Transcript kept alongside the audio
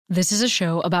This is a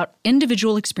show about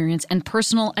individual experience and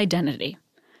personal identity.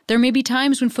 There may be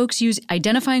times when folks use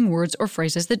identifying words or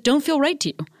phrases that don't feel right to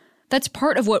you. That's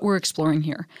part of what we're exploring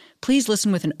here. Please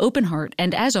listen with an open heart,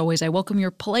 and as always, I welcome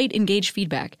your polite, engaged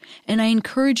feedback, and I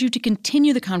encourage you to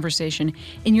continue the conversation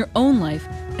in your own life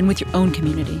and with your own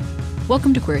community.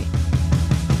 Welcome to Query.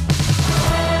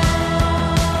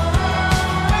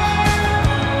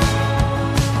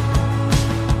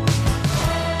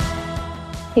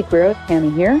 Hey Queeros, Tammy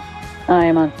here. I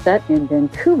am on set in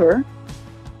Vancouver,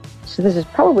 so this is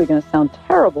probably going to sound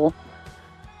terrible,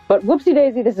 but whoopsie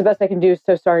daisy, this is the best I can do,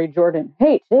 so sorry, Jordan.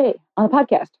 Hey, today on the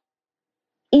podcast,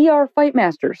 ER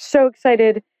Fightmaster. So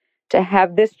excited to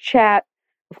have this chat.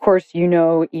 Of course, you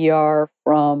know ER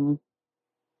from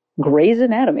Grey's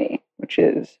Anatomy, which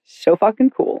is so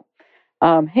fucking cool.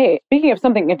 Hey, speaking of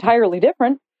something entirely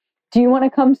different, do you want to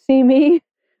come see me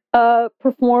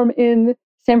perform in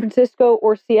San Francisco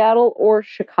or Seattle or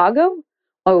Chicago?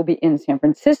 I will be in San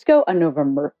Francisco on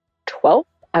November 12th.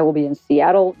 I will be in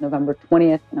Seattle November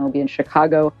 20th, and I will be in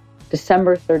Chicago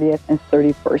December 30th and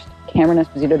 31st.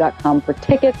 CameronEsposito.com for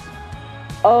tickets.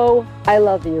 Oh, I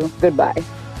love you. Goodbye.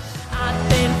 I've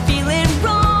been feeling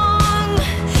wrong,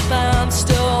 but I'm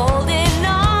still holding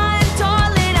on.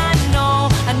 Darling, I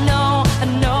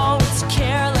know it's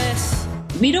careless.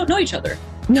 We don't know each other.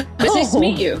 No. It's nice to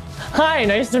meet you. Hi,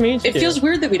 nice to meet you. It feels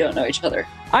weird that we don't know each other.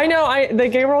 I know. The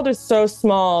gay world is so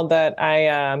small that I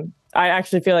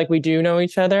actually feel like we do know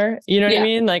each other. You know what I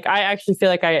mean? Like, I actually feel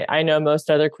like I know most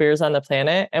other queers on the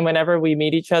planet. And whenever we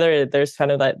meet each other, there's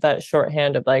kind of that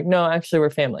shorthand of like, no, actually, we're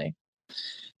family.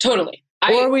 Totally.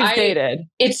 Or we've dated.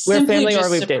 It's we're simply family, just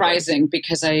or we've surprising dated.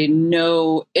 Because I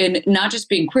know, and not just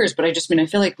being queers, but I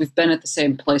feel like we've been at the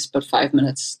same place, but 5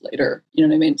 minutes later. You know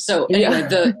what I mean? So anyway,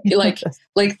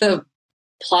 the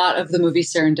plot of the movie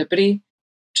Serendipity,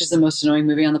 which is the most annoying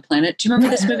movie on the planet. Do you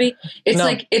remember this movie?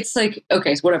 It's like,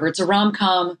 okay, so whatever. It's a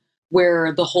rom-com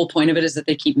where the whole point of it is that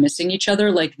they keep missing each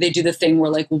other. Like, they do the thing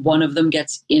where like one of them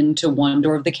gets into one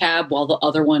door of the cab while the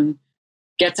other one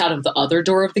gets out of the other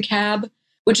door of the cab,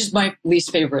 which is my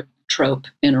least favorite trope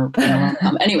in a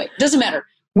rom-com. Anyway, doesn't matter.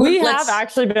 We have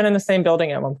actually been in the same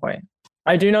building at one point.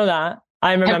 I do know that.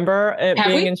 I remember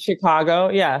being in Chicago.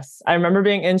 Yes. I remember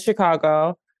being in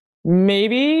Chicago,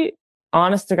 maybe,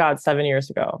 honest to God, 7 years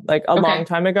ago, like a long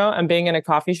time ago, and being in a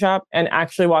coffee shop and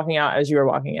actually walking out as you were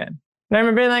walking in. And I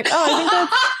remember being like, oh, I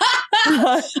think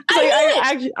that's...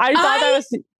 I thought that was...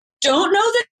 don't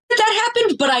know that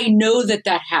happened, but I know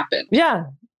that happened. Yeah.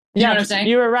 You know what I'm saying?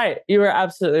 You were right. You were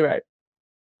absolutely right.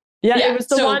 Yeah, it was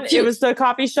the one. It was the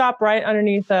coffee shop right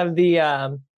underneath of the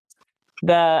L,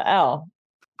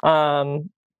 on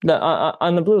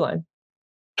the blue line.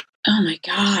 Oh my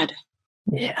God!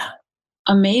 Yeah,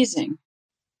 amazing.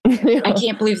 I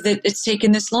can't believe that it's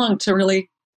taken this long to really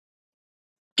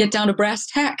get down to brass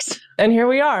tacks. And here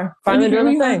we are, finally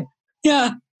doing the thing.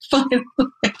 Yeah, finally,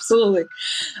 absolutely.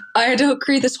 I had to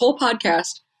create this whole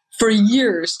podcast for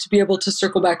years to be able to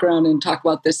circle back around and talk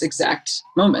about this exact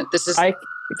moment. This is the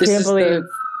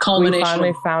culmination. We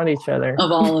finally found each other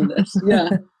of all of this.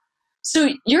 Yeah. So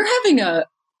you're having where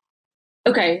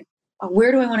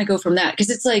do I want to go from that? Because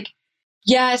it's like,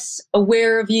 yes,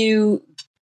 aware of you,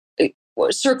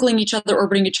 circling each other,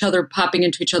 orbiting each other, popping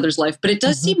into each other's life. But it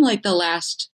does seem like the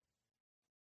last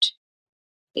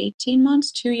 18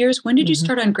 months, 2 years. When did you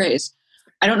start on Grey's?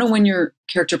 I don't know when your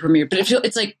character premiered, but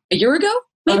it's like a year ago?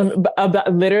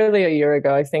 About literally a year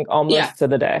ago, I think, almost to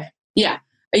the day. Yeah,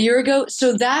 a year ago.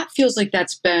 So that feels like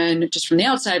that's been, just from the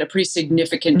outside, a pretty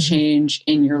significant change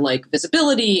in your like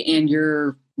visibility and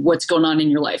your what's going on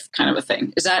in your life, kind of a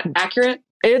thing. Is that accurate?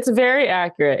 It's very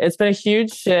accurate. It's been a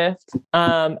huge shift.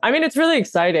 I mean, it's really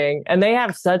exciting, and they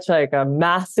have such like a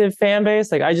massive fan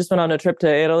base. Like, I just went on a trip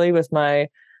to Italy with my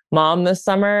mom this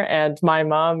summer, and my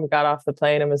mom got off the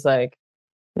plane and was like,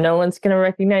 no one's going to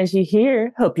recognize you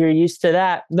here. Hope you're used to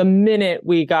that. The minute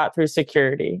we got through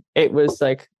security, it was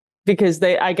like, because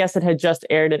I guess it had just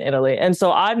aired in Italy. And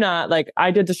so I'm not like, I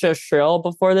did the show Shrill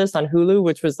before this on Hulu,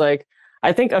 which was like,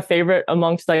 I think a favorite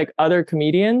amongst like other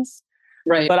comedians.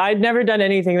 Right. But I'd never done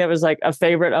anything that was like a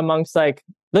favorite amongst like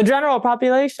the general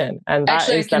population. And that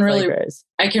is definitely Grey's.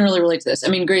 I can really relate to this.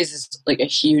 I mean, Grey's is like a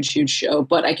huge, huge show,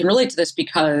 but I can relate to this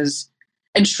because,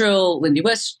 and Shrill, Lindy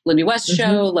West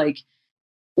show, like,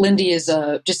 Lindy is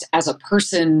just as a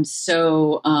person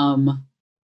so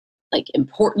like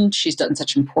important. She's done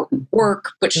such important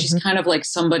work, but she's kind of like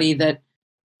somebody that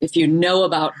if you know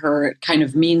about her, it kind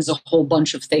of means a whole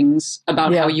bunch of things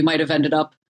about how you might have ended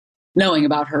up knowing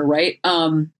about her, right?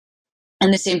 And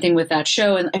the same thing with that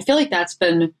show. And I feel like that's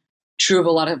been true of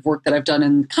a lot of work that I've done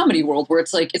in the comedy world, where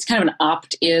it's like, it's kind of an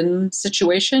opt-in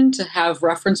situation to have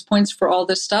reference points for all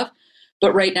this stuff.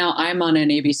 But right now I'm on an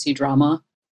ABC drama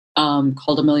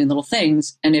called A Million Little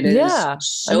Things. And it is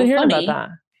so I've been hearing funny. about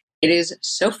that. It is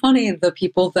so funny, the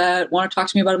people that want to talk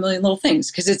to me about A Million Little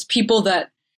Things, because it's people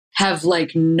that have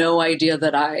like no idea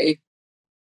that I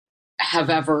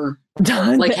have ever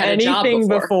done like had a job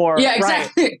before. Yeah,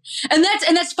 exactly. Right. And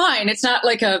that's fine. It's not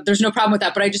like there's no problem with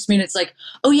that, but I just mean, it's like,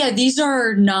 oh yeah, these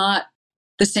are not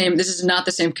the same. This is not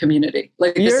the same community.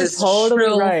 Like You're this is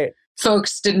totally right.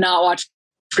 Folks did not watch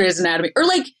Grey's Anatomy, or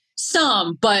like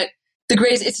some, but the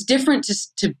Grey's, it's different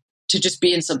to just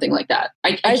be in something like that.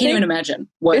 I can't even imagine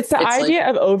what it's the idea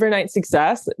of overnight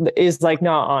success is like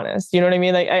not honest. You know what I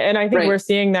mean? Like, and I think we're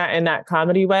seeing that in that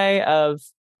comedy way of,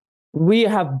 we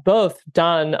have both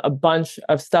done a bunch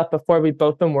of stuff before. We've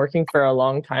both been working for a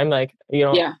long time. Like, you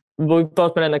know, we've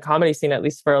both been in the comedy scene at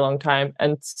least for a long time.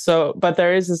 And so, but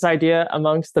there is this idea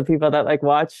amongst the people that like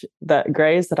watch that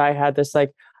Grey's that I had this,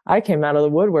 like, I came out of the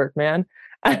woodwork, man.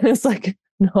 And it's like,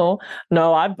 no,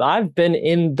 I've been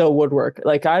in the woodwork.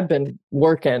 Like I've been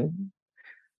working.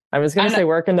 I was going to say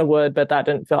work in the wood, but that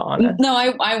didn't feel honest. No,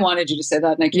 I wanted you to say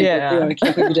that, and I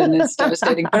can't believe you didn't. It's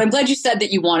devastating. But I'm glad you said that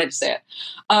you wanted to say it.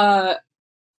 How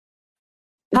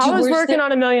was working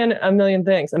on a million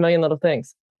little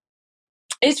things?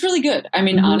 It's really good. I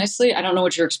mean, honestly, I don't know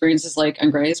what your experience is like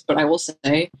on Grey's, but I will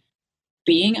say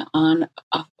being on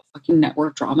a fucking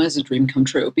network drama is a dream come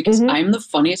true, because I'm the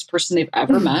funniest person they've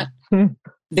ever met.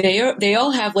 They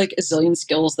all have like a zillion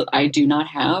skills that I do not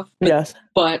have.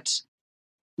 But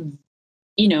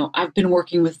you know, I've been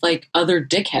working with like other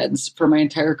dickheads for my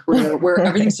entire career, where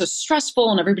everything's so stressful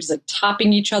and everybody's like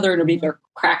topping each other and nobody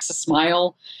cracks a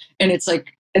smile. And it's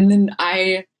like, and then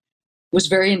I was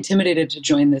very intimidated to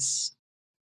join this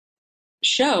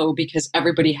show because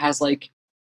everybody has like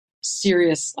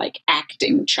serious like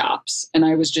acting chops. And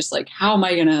I was just like, how am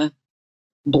I going to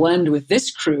blend with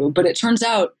this crew? But it turns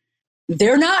out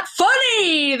they're not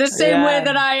funny the same way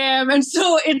that I am. And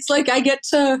so it's like, I get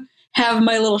to have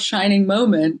my little shining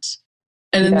moment,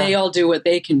 and then they all do what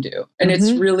they can do. And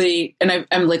it's really, and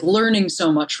I'm like learning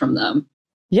so much from them.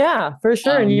 Yeah, for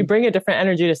sure. And you bring a different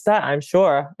energy to set, I'm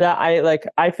sure. That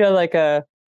I feel like a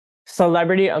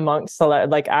celebrity amongst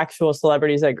like actual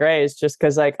celebrities at Grey's, just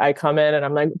because like I come in and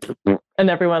I'm like, and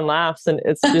everyone laughs, and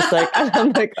it's just like,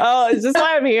 I'm like, oh, is this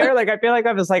why I'm here? Like, I feel like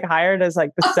I was like hired as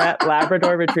like the set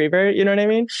Labrador Retriever. You know what I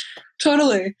mean?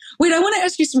 Totally. Wait, I want to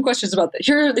ask you some questions about that.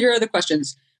 Here are the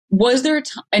questions. Was there a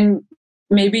time, and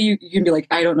maybe you can be like,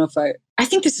 I don't know if I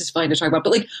think this is fine to talk about,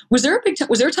 but like, was there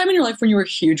a time in your life when you were a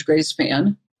huge Grey's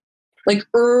fan? Like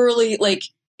early, like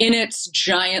in its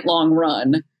giant long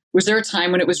run, was there a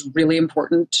time when it was really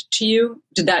important to you?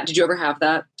 Did you ever have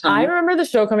that time? I remember the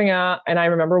show coming out, and I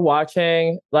remember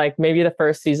watching like maybe the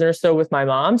first season or so with my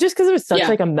mom, just because it was such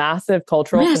like a massive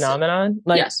cultural phenomenon.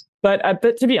 Like,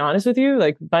 but to be honest with you,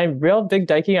 like my real big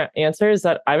dykey answer is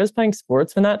that I was playing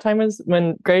sports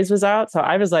when Grey's was out. So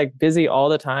I was like busy all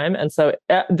the time. And so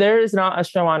there is not a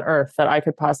show on earth that I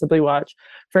could possibly watch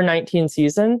for 19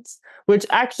 seasons, which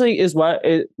actually is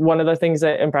one of the things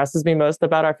that impresses me most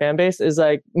about our fan base is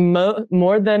like more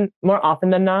often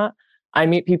than not, I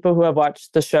meet people who have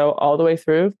watched the show all the way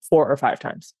through 4 or 5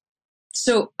 times.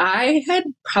 So I had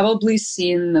probably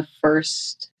seen the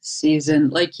first season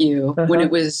like you when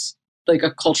it was like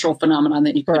a cultural phenomenon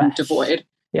that you couldn't avoid.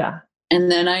 Yeah.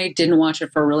 And then I didn't watch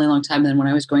it for a really long time. Then when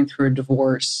I was going through a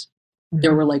divorce,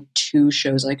 there were like 2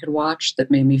 shows I could watch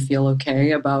that made me feel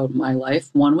okay about my life.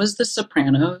 One was The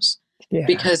Sopranos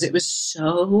because it was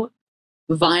so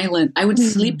violent. I would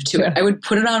sleep to it. I would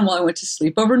put it on while I went to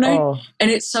sleep overnight,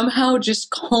 and it somehow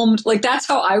just calmed. Like that's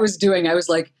how I was doing. I was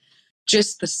like,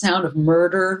 just the sound of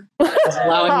murder is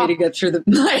allowing me to get through the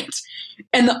night.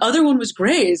 And the other one was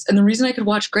Grey's. And the reason I could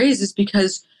watch Grey's is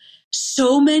because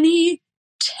so many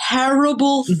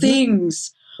terrible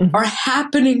things are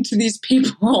happening to these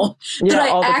people that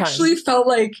I actually felt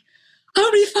like I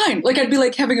would be fine. Like I'd be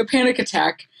like having a panic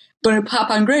attack, but I'd pop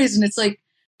on Grey's and it's like,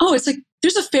 oh, it's like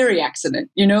there's a ferry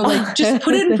accident, you know, like just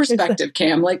put it in perspective,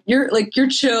 Cam. Like you're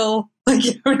chill. Like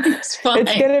everything's fine.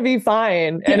 It's gonna be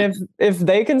fine. And if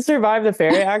they can survive the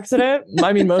ferry accident,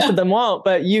 I mean most of them won't,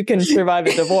 but you can survive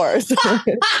a divorce.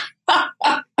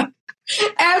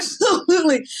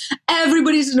 Absolutely.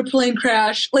 Everybody's in a plane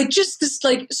crash. Like just this,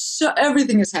 like so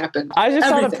everything has happened. I just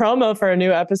saw the promo for a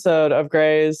new episode of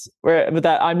Grey's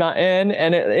that I'm not in,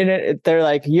 and they're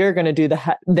like, you're gonna do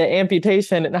the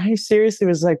amputation, and I seriously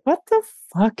was like, what the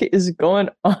fuck is going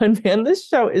on, man? This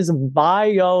show is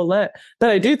violent. But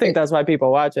I do think that's why people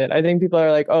watch it. I think people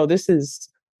are like, oh, this is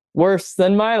worse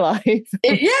than my life.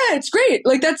 It's great.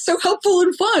 Like, that's so helpful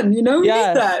and fun, you know? We need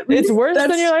that. It's worse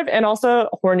than your life and also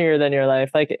hornier than your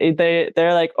life. Like,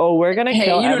 they're like, oh, we're going to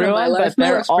kill everyone, but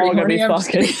they're all going to be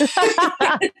fucking.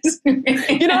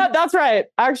 You know what? That's right.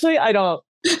 Actually, I don't.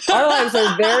 Our lives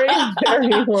are very,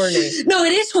 very horny. No,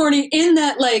 it is horny in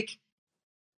that, like,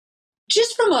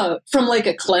 just from like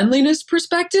a cleanliness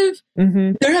perspective,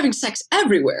 they're having sex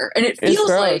everywhere. And it feels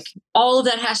like all of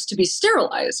that has to be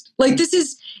sterilized. Like,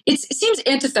 it seems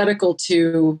antithetical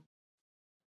to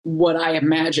what I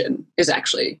imagine is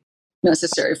actually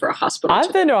necessary for a hospital.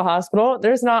 I've been to a hospital.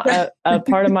 There's not a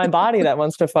part of my body that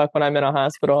wants to fuck when I'm in a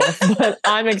hospital. But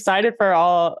I'm excited for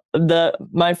all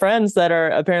my friends that are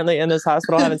apparently in this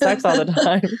hospital having sex all the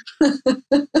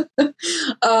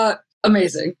time.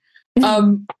 Amazing.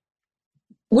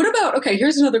 What about, okay,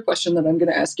 here's another question that I'm going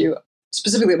to ask you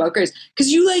specifically about Grace.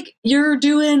 Because you're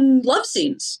doing love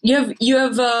scenes. You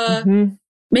have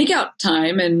makeout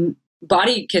time and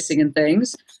body kissing and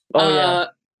things.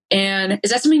 And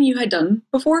is that something you had done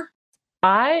before?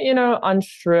 On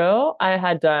Shrill, I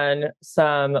had done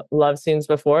some love scenes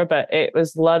before, but it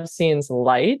was love scenes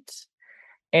light.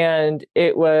 And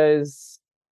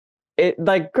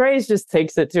Grey's just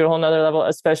takes it to a whole nother level,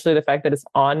 especially the fact that it's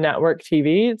on network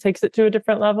TV. It takes it to a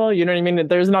different level. You know what I mean?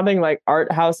 There's nothing like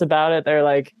art house about it. They're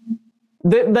like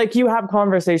you have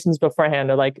conversations beforehand.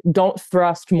 They're like, don't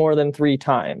thrust more than 3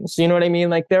 times. You know what I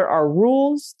mean? Like, there are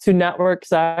rules to network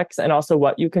sex and also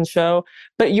what you can show.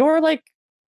 But you're like,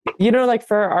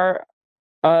 for our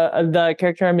the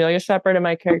character Amelia Shepherd and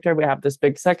my character, we have this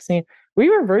big sex scene. We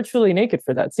were virtually naked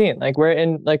for that scene. Like, we're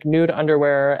in like nude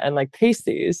underwear and like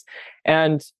pasties,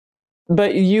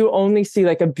 but you only see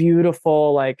like a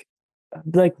beautiful like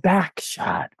back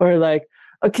shot or like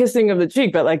a kissing of the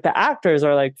cheek, but like the actors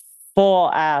are like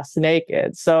full ass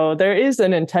naked. So there is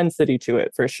an intensity to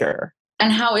it for sure.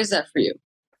 And how is that for you?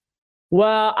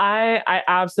 Well, I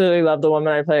absolutely love the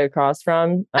woman I play across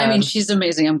from. I mean, she's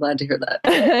amazing. I'm glad to hear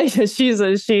that.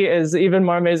 She is even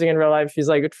more amazing in real life. She's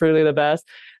like truly the best.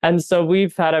 And so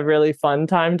we've had a really fun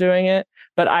time doing it.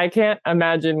 But I can't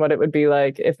imagine what it would be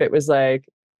like if it was like,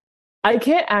 I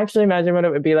can't actually imagine what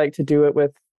it would be like to do it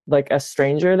with like a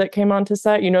stranger that came onto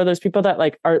set. You know, there's people that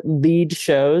like are lead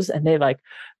shows and they like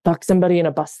fuck somebody in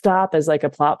a bus stop as like a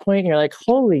plot point. And you're like,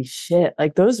 holy shit.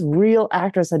 Like, those real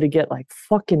actors had to get like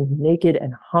fucking naked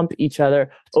and hump each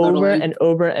other over and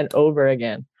over and over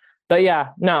again. But yeah,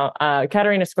 no,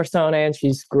 Caterina Scorsone, and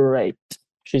she's great.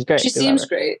 She's great. She seems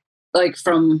great. Like,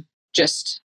 from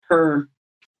just her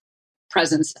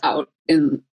presence out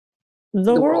in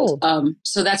the world.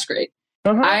 So that's great.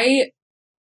 That's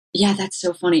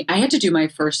so funny. I had to do my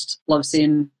first love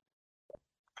scene.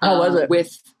 How was it?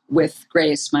 With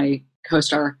Grace, my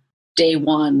co-star, day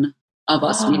one of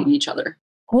us meeting each other.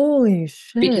 Holy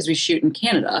shit. Because we shoot in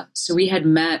Canada. So we had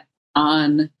met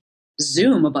on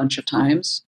Zoom a bunch of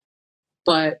times,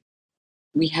 but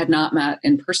we had not met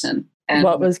in person. And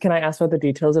can I ask what the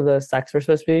details of the sex were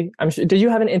supposed to be? I'm sure. Did you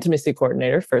have an intimacy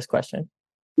coordinator? First question.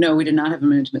 No, we did not have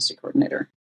an intimacy coordinator.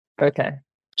 Okay.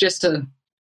 Just to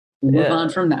move on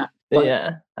from that. But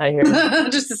yeah, I hear you.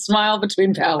 Just a smile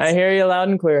between pals. I hear you loud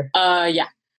and clear. Yeah.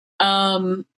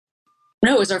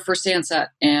 No, it was our first day on set,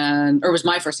 or it was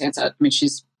my first day on set. I mean,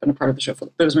 she's been a part of the show,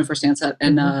 but it was my first day on set.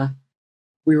 And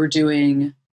we were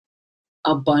doing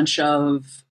a bunch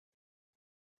of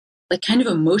like kind of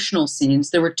emotional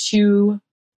scenes. There were 2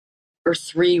 or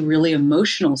 3 really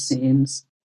emotional scenes.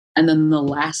 And then the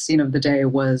last scene of the day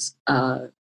was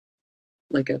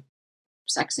like a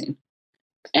sex scene.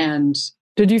 And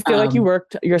did you feel like you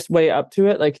worked your way up to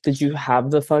it? Like, did you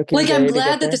have the fucking like, I'm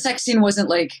glad that the sex scene wasn't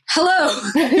like, hello,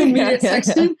 immediate sex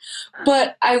scene.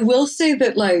 But I will say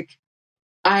that like,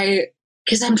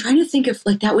 because I'm trying to think if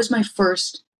like, that was my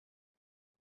first,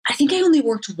 I think I only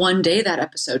worked 1 day that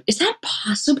episode. Is that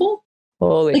possible?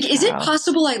 Holy like, cow. Is it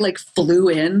possible I like flew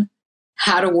in,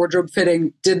 had a wardrobe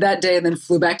fitting, did that day, and then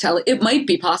flew back to LA? It might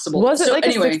be possible. Was it like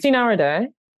a 16-hour day?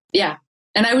 Yeah.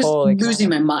 And I was losing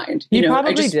my mind. You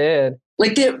probably did.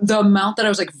 Like the amount that I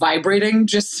was like vibrating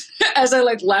just as I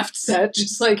like left set,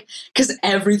 just like, because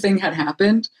everything had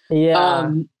happened.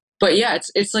 Yeah. But yeah,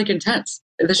 it's like intense.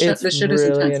 The shit really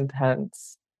is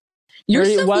intense. Your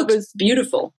stuff looks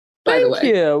beautiful, by the way.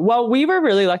 Thank you. Well, we were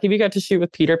really lucky. We got to shoot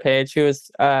with Peter Page, who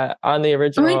was on the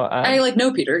original. I like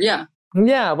know Peter. Yeah.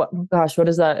 Yeah. What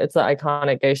is that? It's the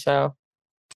iconic gay show.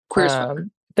 Queer as Folk.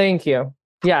 Thank you.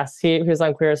 Yes, he was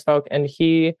on Queer as Folk, and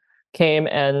he came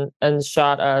and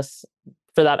shot us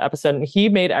for that episode, and he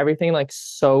made everything like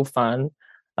so fun.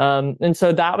 And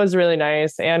so that was really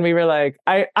nice. And we were like,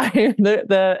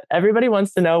 everybody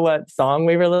wants to know what song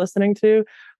we were listening to.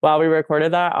 while we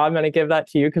recorded that. I'm going to give that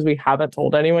to you because we haven't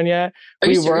told anyone yet. Are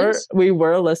you serious? We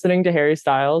were listening to Harry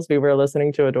Styles. We were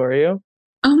listening to Adore You.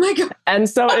 Oh my God. And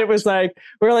so it was like,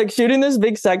 we're like shooting this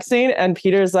big sex scene and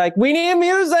Peter's like, we need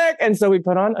music. And so we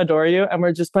put on Adore You and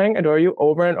we're just playing Adore You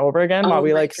over and over again while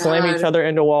we like slam each other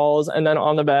into walls and then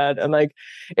on the bed. And like,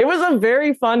 it was a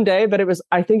very fun day, but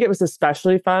I think it was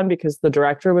especially fun because the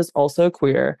director was also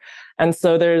queer. And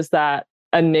so there's that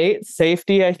innate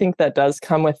safety, I think, that does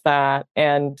come with that.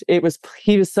 And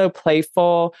he was so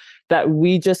playful that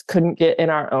we just couldn't get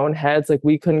in our own heads. Like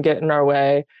we couldn't get in our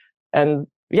way. And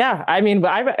yeah, I mean,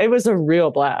 it was a real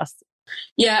blast.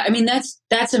 Yeah, I mean that's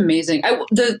amazing.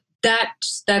 That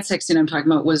sex scene I'm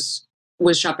talking about was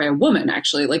shot by a woman,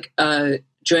 actually, like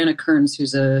Joanna Kearns,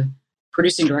 who's a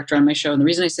producing director on my show. And the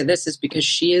reason I say this is because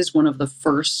she is one of the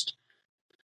first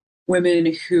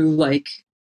women who, like,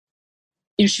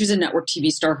 you know, she was a network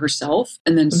TV star herself,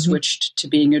 and then switched to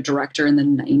being a director in the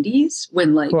 90s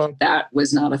when that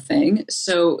was not a thing.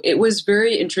 So it was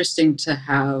very interesting to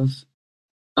have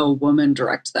a woman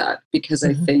direct that because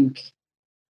I think,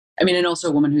 I mean, and also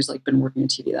a woman who's like been working in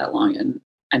TV that long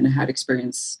and had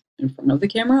experience in front of the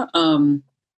camera.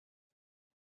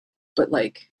 But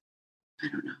like, I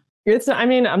don't know.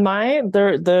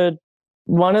 The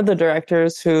one of the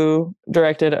directors who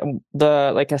directed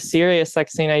a serious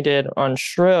sex scene I did on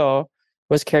Shrill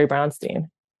was Carrie Brownstein.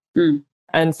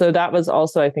 And so that was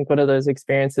also, I think, one of those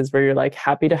experiences where you're like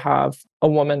happy to have a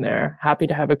woman there, happy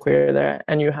to have a queer there,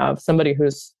 and you have somebody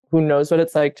who knows what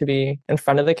it's like to be in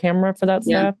front of the camera for that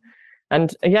stuff.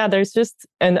 And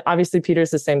and obviously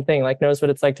Peter's the same thing, like knows what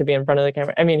it's like to be in front of the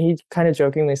camera. I mean, he kind of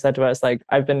jokingly said to us, like,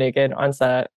 I've been naked on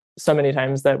set so many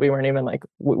times that we weren't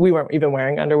even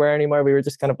wearing underwear anymore. We were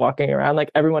just kind of walking around,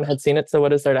 like everyone had seen it. So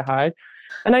what is there to hide?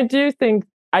 And I do think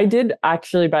I did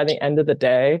actually, by the end of the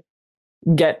day,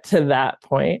 get to that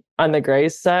point on the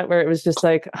Grace set where it was just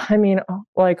like, I mean,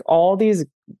 like all the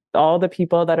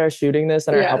people that are shooting this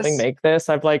and are helping make this,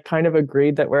 I've like kind of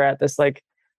agreed that we're at this like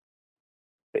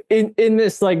in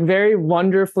this like very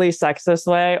wonderfully sexist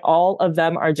way. All of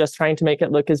them are just trying to make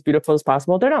it look as beautiful as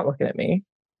possible. They're not looking at me.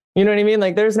 You know what I mean?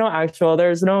 Like there's no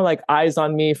like eyes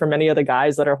on me from any of the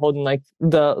guys that are holding like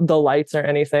the lights or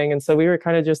anything. And so we were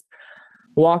kind of just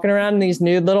walking around in these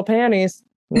nude little panties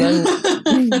and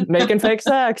then making fake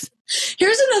sex.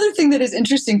 Here's another thing that is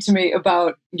interesting to me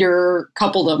about your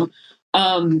coupledom,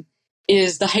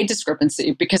 is the height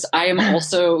discrepancy, because I am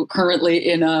also currently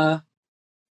in a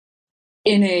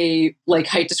like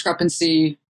height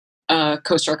discrepancy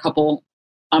co-star couple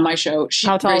on my show.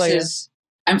 How tall are you?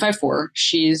 I'm 5'4".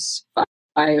 She's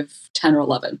 5'10" or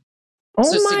 11. Oh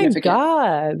so my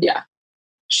God. Yeah.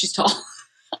 She's tall.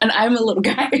 And I'm a little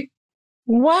guy.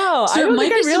 Wow. So I don't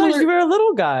think I realized you were a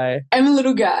little guy. I'm a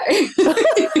little guy. I'm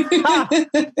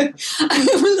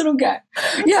a little guy.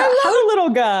 Yeah. I love a little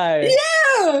guy.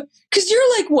 Yeah. Because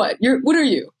you're like what? What are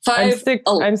you? I'm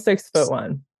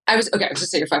 6'1". I was going to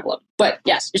say you're 5'11". But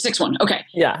yes, you're 6'1". Okay.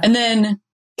 Yeah. And then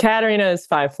Katarina is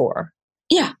 5'4".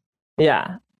 Yeah.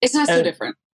 Yeah. It's not so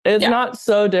different. It's not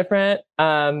so different.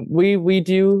 We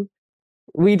do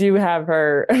have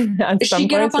her. Does she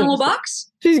get up on a little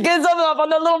box? She gets up on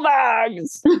the little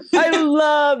bags. I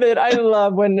love it. I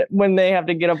love when they have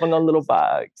to get up on the little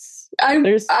bags. I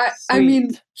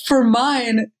mean, for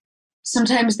mine,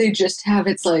 sometimes they just have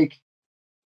it's like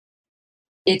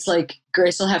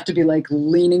Grace will have to be like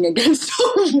leaning against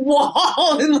a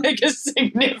wall in like a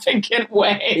significant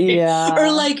way. Yeah.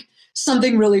 Or like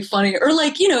something really funny. Or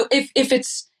like, you know,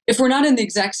 if we're not in the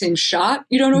exact same shot,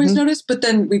 you don't always notice, but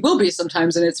then we will be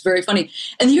sometimes, and it's very funny.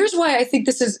 And here's why I think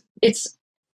it's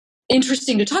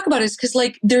interesting to talk about is because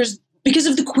like because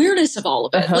of the queerness of all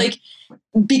of it. Like,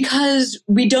 because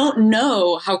we don't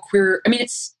know how queer, I mean,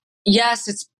 it's,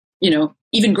 you know,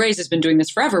 even Grace has been doing this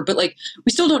forever, but like,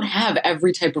 we still don't have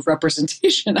every type of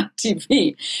representation on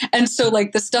TV. And so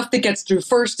like the stuff that gets through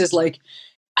first is like,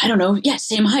 I don't know. Yeah.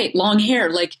 Same height, long hair,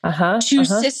 like two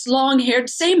cis long haired,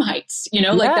 same heights, you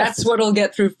know, like that's what'll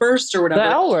get through first or whatever. The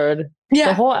L word. Yeah.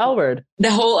 The whole L word.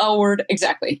 The whole L word.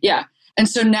 Exactly. Yeah. And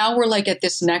so now we're like at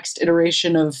this next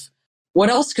iteration of what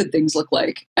else could things look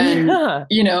like? And,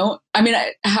 you know, I mean,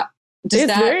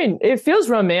 it feels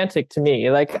romantic to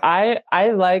me. Like I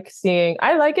like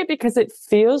it because it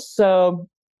feels so,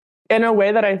 in a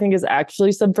way that I think is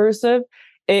actually subversive.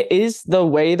 It is the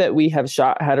way that we have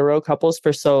shot hetero couples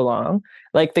for so long.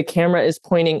 Like the camera is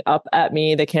pointing up at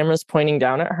me, the camera's pointing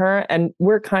down at her. And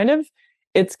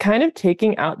it's kind of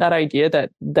taking out that idea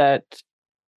that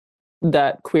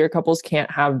queer couples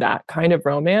can't have that kind of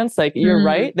romance. Like you're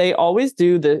right. They always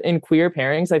do in queer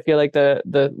pairings. I feel like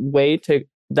the way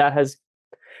that has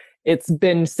it's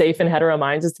been safe in hetero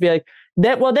minds is to be like,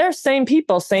 that, well, they're same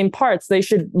people, same parts. They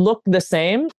should look the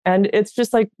same. And it's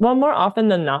just like, well, more often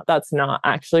than not, that's not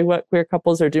actually what queer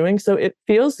couples are doing. So it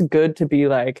feels good to be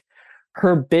like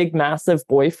her big, massive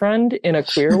boyfriend in a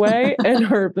queer way. And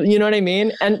her, you know what I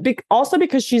mean? And also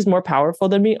because she's more powerful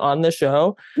than me on the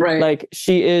show. Right. Like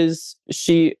she is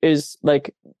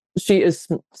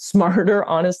smarter,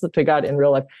 honest to God, in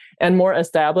real life, and more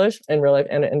established in real life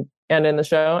and in the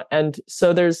show. And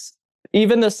so there's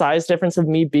even the size difference of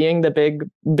me being the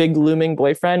big looming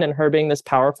boyfriend and her being this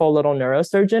powerful little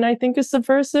neurosurgeon, I think is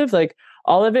subversive. Like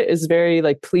all of it is very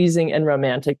like pleasing and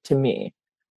romantic to me.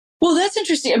 Well, that's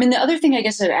interesting. I mean, the other thing I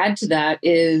guess I'd add to that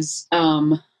is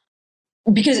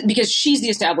because she's the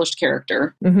established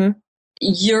character. Mm-hmm.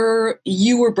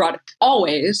 You were brought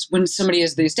always when somebody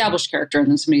is the established character and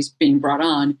then somebody's being brought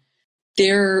on,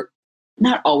 they're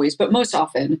not always, but most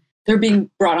often they're being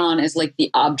brought on as like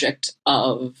the object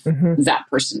of that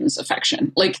person's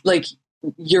affection. Like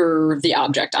you're the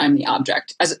object, I'm the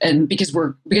object, and because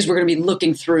we're going to be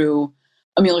looking through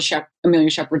Amelia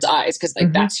Shepherd's eyes because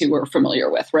like that's who we're familiar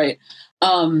with, right?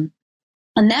 And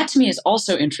that to me is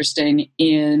also interesting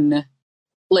in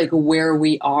like where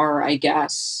we are, I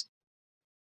guess.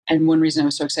 And one reason I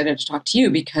was so excited to talk to you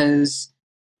because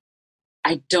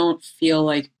I don't feel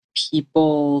like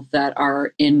people that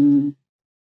are in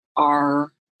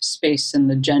our space in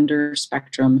the gender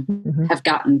spectrum have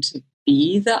gotten to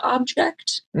be the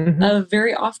object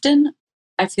very often.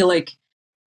 I feel like,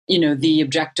 you know, the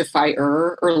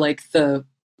objectifier or like the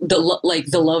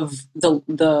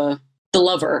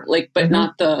lover, like, but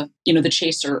not the, you know, the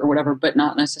chaser or whatever, but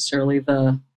not necessarily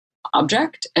the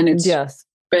object. And it's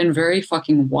been very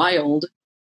fucking wild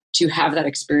to have that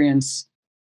experience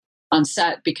on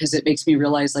set because it makes me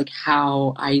realize like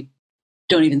how I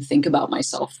don't even think about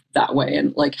myself that way.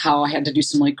 And like how I had to do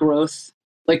some like growth,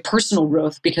 like personal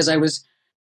growth, because I was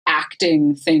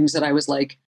acting things that I was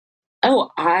like, oh,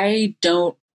 I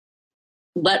don't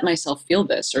let myself feel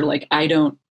this, or like, I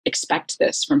don't expect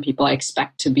this from people. I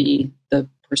expect to be the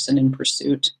person in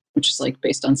pursuit, which is like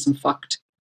based on some fucked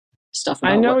stuff.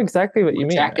 I know exactly what you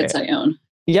mean. Jackets I own.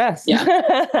 Yes.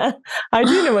 Yeah. I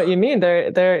do know what you mean.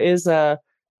 There is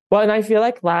well, and I feel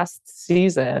like last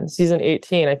season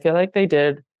 18, I feel like they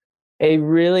did a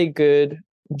really good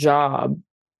job.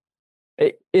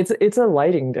 It's a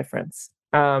lighting difference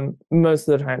most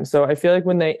of the time. So I feel like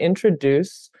when they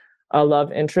introduce a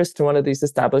love interest to one of these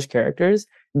established characters,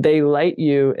 they light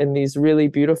you in these really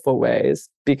beautiful ways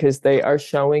because they are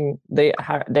showing, they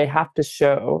have to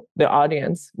show the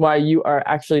audience why you are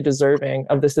actually deserving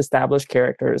of this established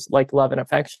character's like love and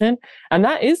affection. And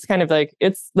that is kind of like,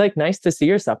 it's like nice to see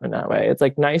yourself in that way. It's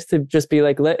like nice to just be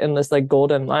like lit in this like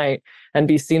golden light and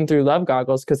be seen through love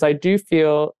goggles. Cause I do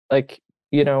feel like,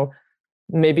 you know,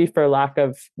 maybe for lack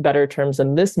of better terms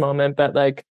in this moment, but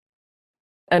like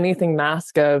anything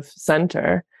mask of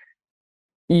center,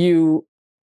 you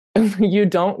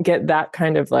don't get that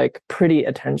kind of like pretty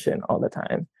attention all the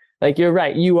time. Like you're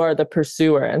right, you are the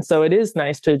pursuer, and so it is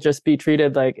nice to just be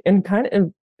treated like in kind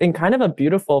of a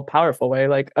beautiful, powerful way,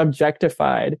 like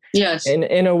objectified. Yes,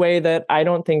 in a way that I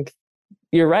don't think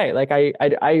you're right. Like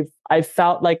I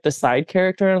felt like the side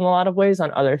character in a lot of ways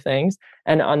on other things,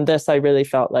 and on this I really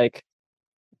felt like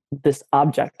this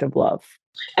object of love.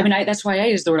 I mean, that's why I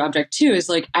use the word object too, is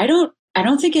like, I don't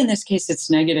think in this case it's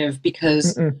negative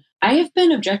because I have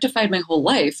been objectified my whole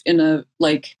life in a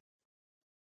like,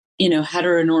 you know,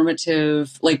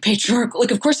 heteronormative, like patriarchal,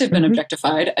 like, of course I've been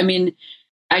objectified. I mean,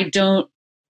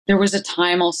 there was a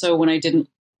time also when I didn't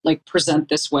like present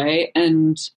this way.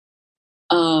 And,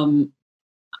 I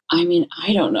mean,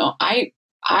 I don't know. I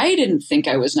didn't think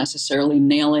I was necessarily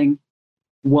nailing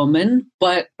woman,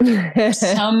 but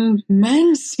some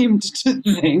men seemed to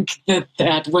think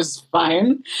that was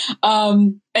fine.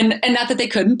 And not that they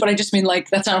couldn't, but I just mean like,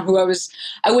 that's not who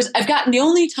I've gotten the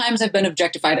only times I've been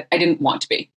objectified, I didn't want to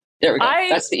be. There we go.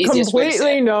 That's the easiest way to say it.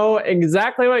 Completely know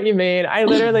exactly what you mean. I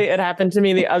literally, it happened to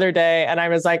me the other day and I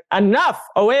was like, enough,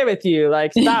 away with you.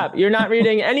 Like, stop. You're not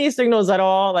reading any signals at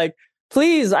all. Like,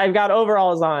 please, I've got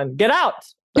overalls on. Get out.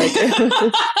 Like,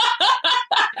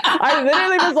 I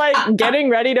literally was like getting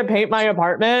ready to paint my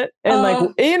apartment and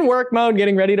like in work mode,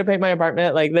 getting ready to paint my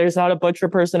apartment. Like there's not a butcher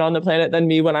person on the planet than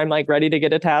me when I'm like ready to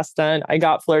get a task done. I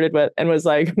got flirted with and was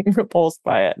like repulsed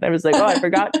by it. And I was like, oh, I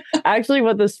forgot actually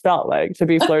what this felt like to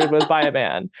be flirted with by a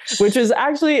man, which is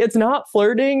actually, it's not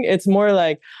flirting. It's more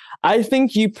like, I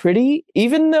think you pretty,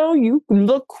 even though you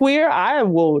look queer, I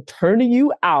will turn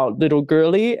you out, little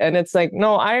girly. And it's like,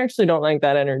 no, I actually don't like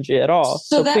that energy at all.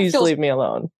 So please leave me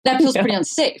alone. That feels pretty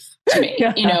unsafe to me,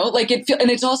 you know, like and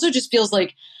it also just feels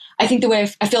like, I think the way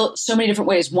I feel so many different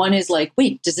ways. One is like,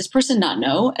 wait, does this person not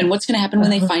know? And what's going to happen when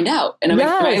they find out? And am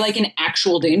I like in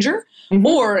actual danger? Mm-hmm.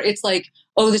 Or it's like,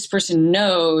 oh, this person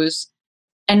knows.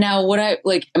 And now am I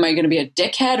going to be a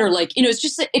dickhead? Or like,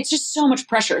 it's just so much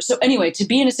pressure. So anyway, to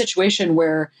be in a situation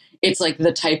where it's like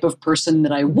the type of person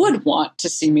that I would want to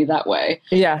see me that way.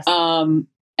 Yes.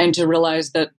 And to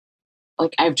realize that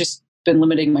like, I've just been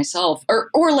limiting myself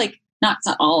or like, it's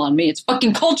not all on me. It's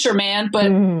fucking culture, man.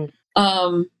 But,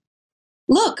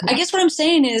 look, I guess what I'm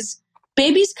saying is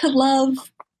babies could love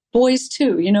boys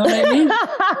too. You know what I mean?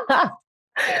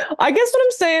 I guess what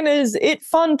I'm saying is it's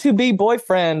fun to be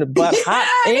boyfriend, but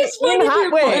it's fun in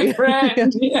hot way.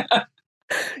 Boyfriend. Yeah.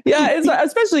 Yeah. It's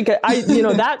especially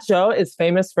that show is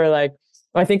famous for like,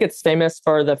 I think it's famous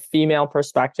for the female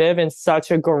perspective in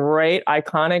such a great,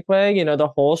 iconic way. The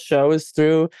whole show is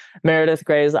through Meredith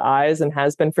Gray's eyes and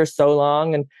has been for so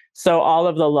long. And so all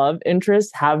of the love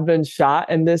interests have been shot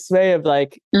in this way of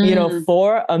like,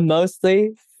 for a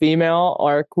mostly female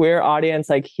or queer audience,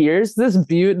 like here's this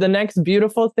the next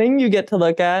beautiful thing you get to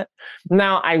look at.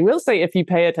 Now, I will say if you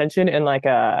pay attention in like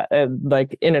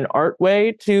like in an art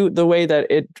way to the way that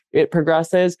it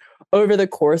progresses over the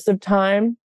course of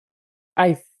time,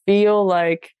 I feel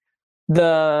like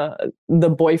the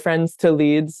boyfriends to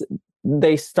leads,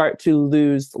 they start to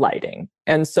lose lighting.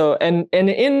 And so, and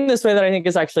in this way that I think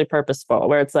is actually purposeful,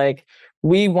 where it's like,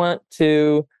 we want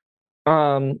to,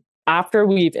 after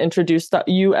we've introduced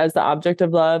you as the object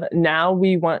of love, now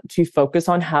we want to focus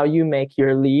on how you make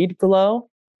your lead glow.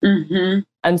 Mm-hmm.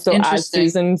 And so as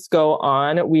seasons go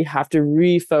on, we have to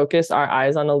refocus our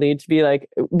eyes on the lead to be like,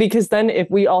 because then if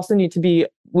we also need to be,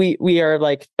 we are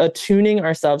like attuning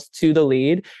ourselves to the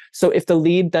lead. So if the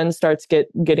lead then starts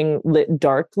getting lit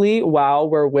darkly while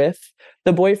we're with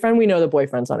the boyfriend, we know the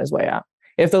boyfriend's on his way out.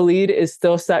 If the lead is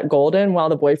still set golden while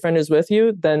the boyfriend is with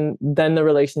you, then the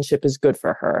relationship is good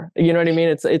for her. You know what I mean?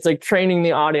 It's like training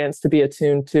the audience to be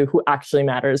attuned to who actually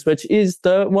matters, which is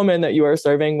the woman that you are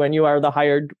serving when you are the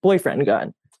hired boyfriend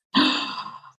gun.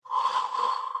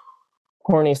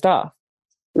 Horny stuff.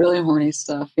 Really horny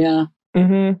stuff, yeah.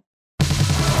 Mm-hmm.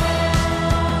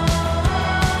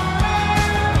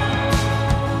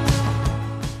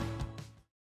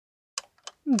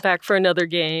 Back for another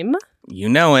game. You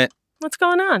know it. What's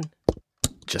going on?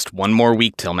 Just one more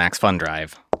week till Max Fun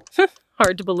Drive.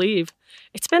 Hard to believe.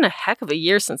 It's been a heck of a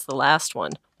year since the last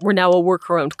one. We're now a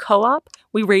worker-owned co-op.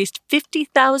 We raised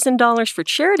 $50,000 for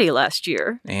charity last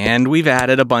year. And we've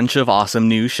added a bunch of awesome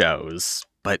new shows.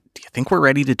 But do you think we're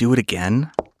ready to do it again?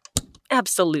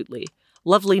 Absolutely.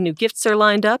 Lovely new gifts are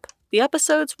lined up. The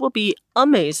episodes will be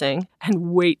amazing,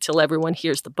 and wait till everyone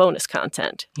hears the bonus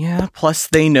content. Yeah, plus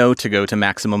they know to go to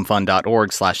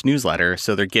MaximumFun.org/newsletter,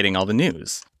 so they're getting all the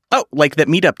news. Oh, like that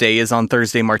meetup day is on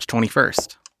Thursday, March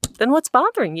 21st. Then what's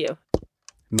bothering you?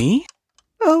 Me?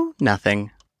 Oh,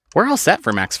 nothing. We're all set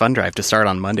for Max Fun Drive to start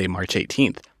on Monday, March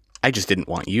 18th. I just didn't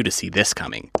want you to see this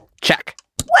coming. Check.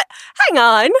 What? Hang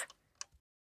on.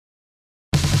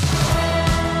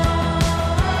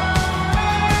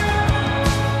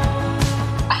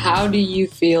 How do you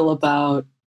feel about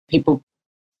people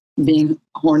being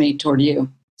horny toward you?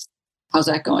 How's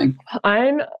that going?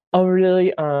 I'm a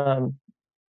really, I'm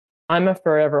a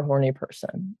forever horny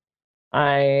person.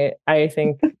 I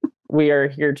think we are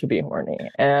here to be horny,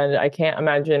 and I can't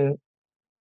imagine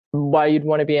why you'd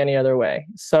want to be any other way.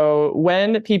 So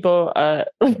when people,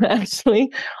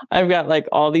 actually, I've got like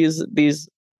all these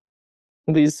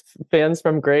fans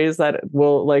from Grays that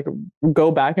will like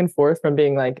go back and forth from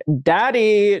being like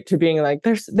daddy to being like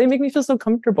they make me feel so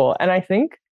comfortable. And I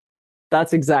think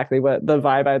that's exactly what the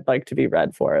vibe I'd like to be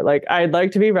read for. Like I'd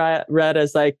like to be read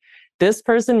as like, this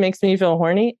person makes me feel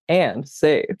horny and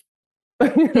safe.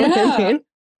 You know what I mean?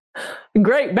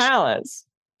 Great balance.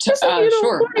 Just,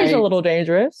 sure. Horny's a little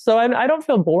dangerous, so I don't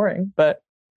feel boring, but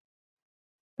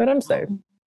I'm safe.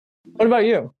 What about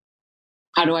you?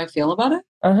 How do I feel about it?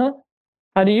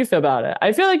 How do you feel about it?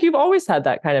 I feel like you've always had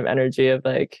that kind of energy of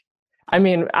like, I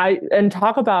mean,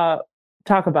 talk about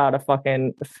a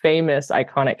fucking famous,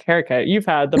 iconic haircut. You've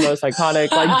had the most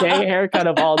iconic, like, gay haircut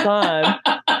of all time.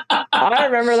 I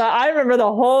remember that. I remember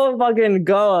the whole fucking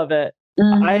go of it.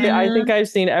 Mm-hmm. I think I've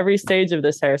seen every stage of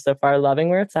this hair so far, loving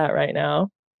where it's at right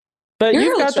now. But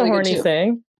you've got the horny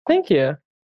thing. Thank you.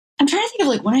 I'm trying to think of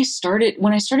like when I started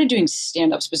doing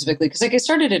stand-up specifically, because like I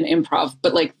started in improv,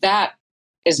 but like that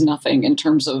is nothing in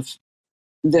terms of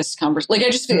this conversation. Like I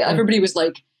just feel everybody was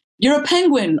like, "You're a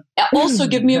penguin. Also,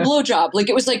 give me a blowjob." Like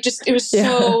it was like it was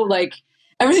so like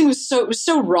everything was so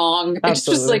wrong. Absolutely. It just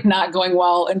was like not going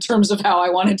well in terms of how I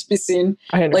wanted to be seen,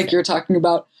 like you're talking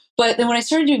about. But then when I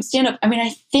started doing stand-up, I mean,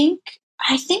 I think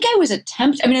I think I was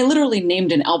I mean, I literally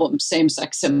named an album Same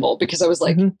Sex Symbol because I was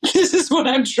like, this is what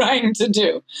I'm trying to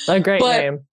do. A great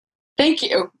name. Thank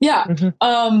you. Yeah.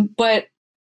 But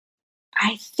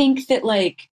I think that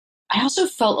like, I also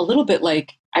felt a little bit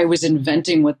like I was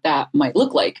inventing what that might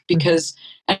look like because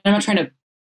and I'm not trying to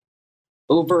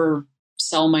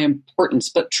oversell my importance,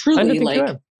 but truly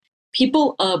like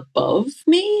people above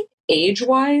me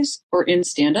age-wise or in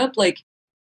stand-up, like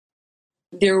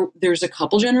there's a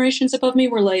couple generations above me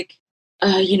where like,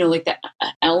 like that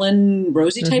Ellen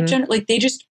Rosie type like they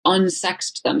just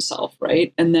unsexed themselves.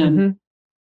 Right. And then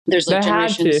there's like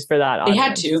generations had to for that audience. They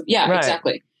had to. Yeah, right.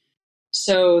 Exactly.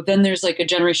 So then there's like a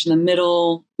generation in the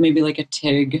middle, maybe like a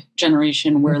TIG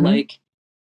generation where like,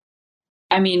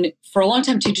 I mean, for a long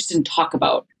time, TIG just didn't talk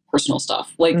about personal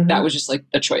stuff. Like that was just like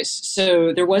a choice.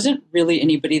 So there wasn't really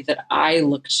anybody that I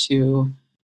looked to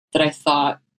that I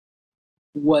thought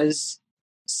was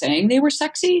saying they were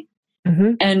sexy.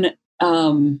 And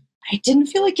I didn't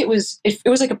feel like it was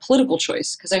like a political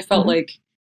choice because I felt like,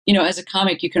 as a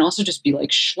comic, you can also just be like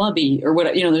schlubby or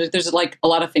what, there's like a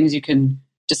lot of things you can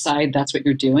decide that's what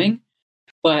you're doing.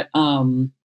 But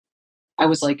I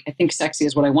was like, I think sexy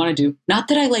is what I want to do. Not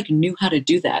that I like knew how to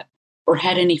do that or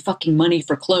had any fucking money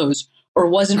for clothes or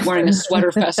wasn't wearing a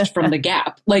sweater vest from the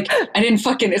Gap. Like I didn't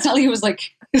it's not like it was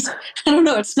like, I don't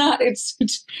know. It's not,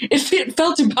 it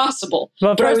felt impossible.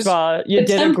 Well, first of all, you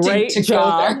did a great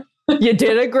job. You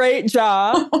did a great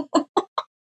job.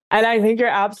 And I think you're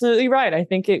absolutely right. I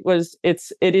think it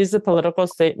is a political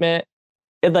statement.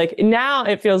 Like now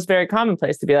it feels very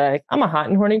commonplace to be like, I'm a hot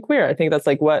and horny queer. I think that's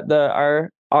like what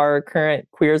our current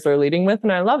queers are leading with.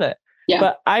 And I love it. Yeah.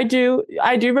 But I do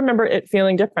remember it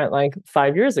feeling different like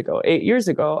 5 years ago, 8 years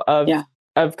ago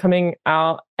of coming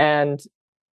out and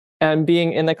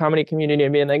being in the comedy community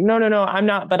and being like, no, I'm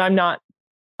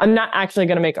not actually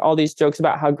going to make all these jokes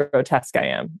about how grotesque I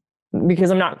am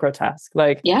because I'm not grotesque.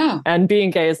 Like, and being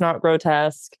gay is not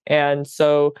grotesque. And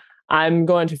so I'm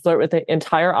going to flirt with the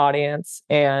entire audience.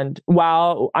 And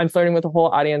while I'm flirting with the whole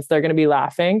audience, they're going to be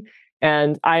laughing.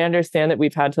 And I understand that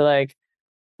we've had to like,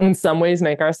 in some ways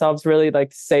make ourselves really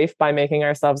like safe by making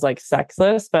ourselves like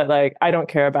sexless. But like, I don't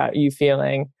care about you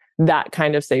feeling that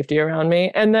kind of safety around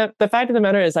me. And the fact of the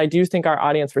matter is I do think our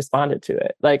audience responded to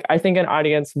it. Like, I think an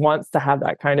audience wants to have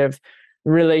that kind of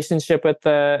relationship with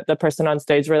the person on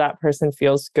stage where that person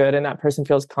feels good and that person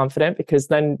feels confident because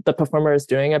then the performer is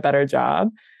doing a better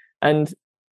job. And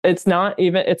it's not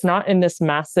in this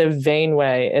massive vain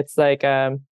way. It's like,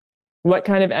 what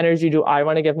kind of energy do I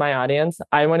want to give my audience?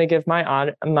 I want to give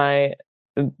my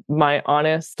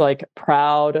honest, like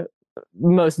proud,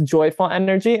 most joyful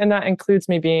energy. And that includes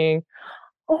me being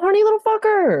a horny little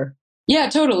fucker. Yeah,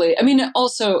 totally. I mean,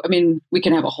 also, we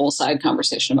can have a whole side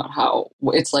conversation about how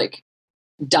it's like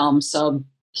dom sub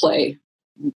play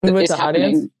that is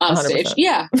happening on stage.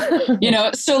 100%.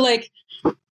 Yeah. So like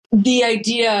the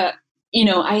idea,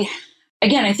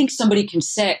 I think somebody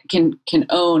can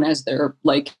own as their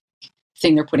like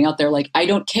thing they're putting out there. Like, I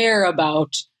don't care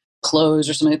about clothes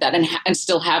or something like that and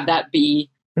still have that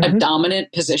be a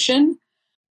dominant position.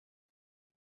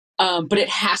 But it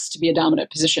has to be a dominant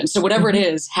position. So whatever it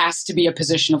is has to be a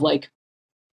position of like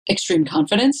extreme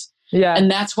confidence. Yeah.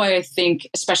 And that's why I think,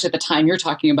 especially at the time you're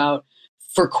talking about,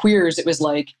 for queers, it was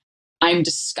like, I'm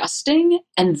disgusting.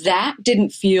 And that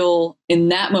didn't feel in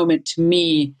that moment to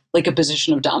me like a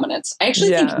position of dominance. I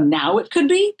actually think now it could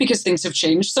be because things have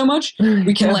changed so much.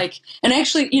 We can and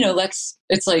actually,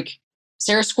 it's like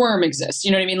Sarah Squirm exists.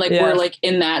 You know what I mean? Like we're like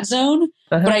in that zone.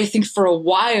 But I think for a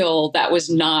while that was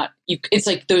not, it's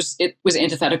like it was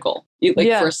antithetical.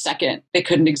 For a second, they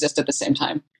couldn't exist at the same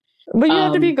time. But you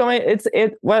have to be going, it's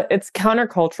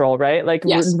countercultural, right? Like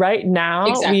right now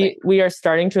we are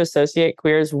starting to associate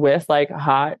queers with like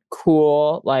hot,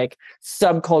 cool, like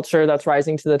subculture that's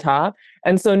rising to the top.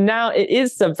 And so now it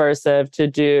is subversive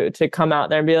to come out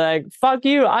there and be like, fuck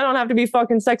you. I don't have to be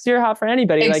fucking sexy or hot for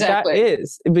anybody. Exactly. Like that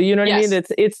is, but you know what I mean?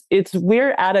 It's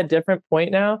we're at a different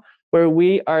point now where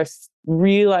we are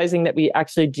realizing that we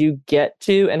actually do get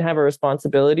to and have a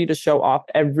responsibility to show off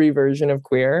every version of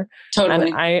queer.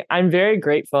 Totally. And I'm very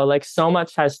grateful. Like so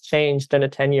much has changed in a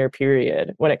 10-year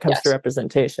period when it comes to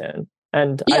representation.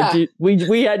 And we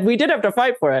did have to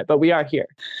fight for it, but we are here.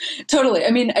 Totally.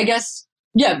 I mean, I guess,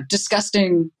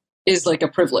 disgusting is like a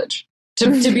privilege.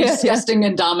 To be disgusting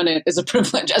and dominant is a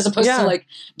privilege, as opposed to like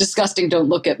disgusting, don't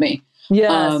look at me.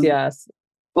 Yes.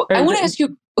 Well, I want to ask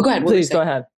you, go ahead. Please go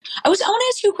ahead. I want to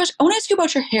ask you a question. I want to ask you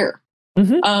about your hair.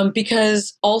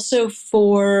 Because also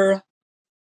for,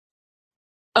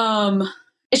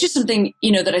 it's just something,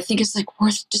 that I think is like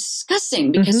worth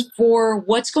discussing because for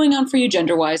what's going on for you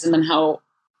gender wise and then how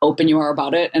open you are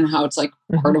about it and how it's like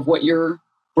part of what you're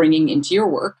bringing into your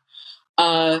work.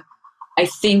 I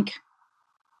think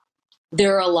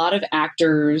there are a lot of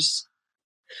actors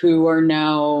who are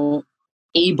now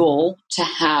able to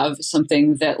have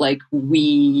something that like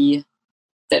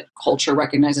that culture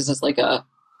recognizes as like a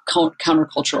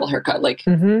countercultural haircut, like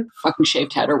fucking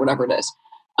shaved head or whatever it is.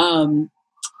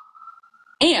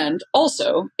 And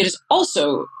also, it is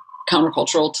also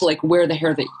countercultural to like wear the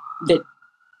hair that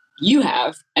you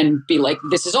have and be like,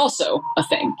 this is also a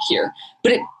thing here.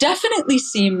 But it definitely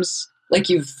seems like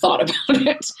you've thought about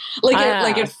it.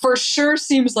 Like it for sure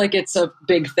seems like it's a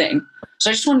big thing.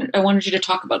 So I wanted you to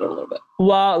talk about it a little bit.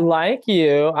 Well, like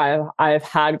you, I've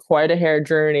had quite a hair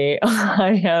journey.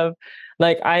 I have,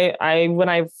 like, I when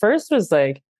I first was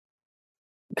like,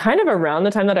 kind of around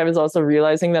the time that I was also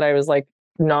realizing that I was like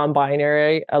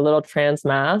non-binary, a little trans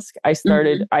mask, I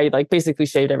started, I like basically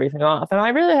shaved everything off, and I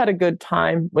really had a good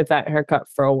time with that haircut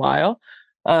for a while.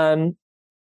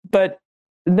 But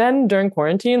then during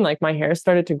quarantine, like my hair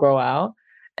started to grow out,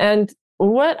 and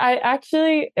what I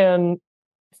actually am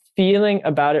feeling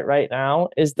about it right now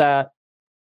is that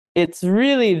it's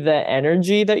really the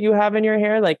energy that you have in your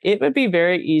hair. Like it would be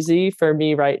very easy for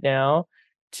me right now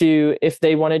to, if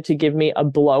they wanted to give me a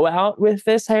blowout with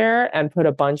this hair and put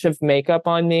a bunch of makeup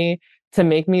on me to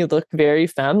make me look very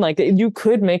femme, like you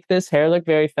could make this hair look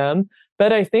very femme.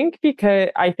 But I think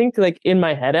like in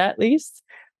my head, at least,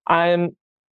 what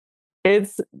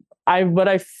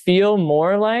I feel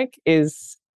more like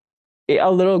is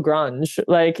a little grunge.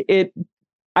 Like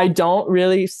I don't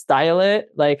really style it.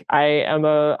 Like I'm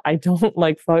not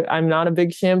a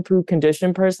big shampoo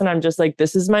condition person. I'm just like,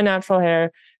 this is my natural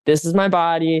hair. This is my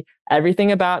body. Everything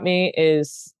about me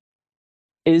is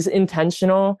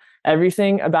intentional.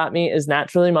 Everything about me is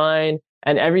naturally mine.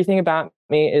 And everything about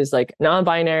me is like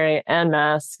non-binary and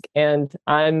mask. And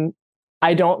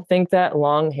I don't think that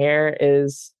long hair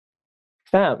is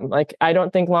femme. Like, I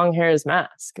don't think long hair is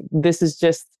mask. This is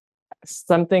just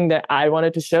something that I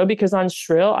wanted to show, because on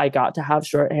Shrill, I got to have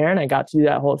short hair and I got to do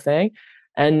that whole thing.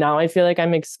 And now I feel like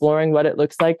I'm exploring what it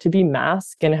looks like to be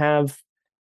masked and have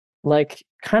like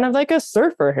kind of like a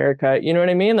surfer haircut. You know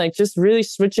what I mean? Like just really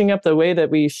switching up the way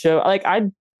that we show. Like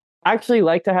I'd actually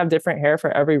like to have different hair for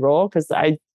every role, because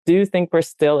I do think we're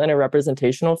still in a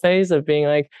representational phase of being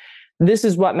like, this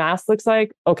is what mask looks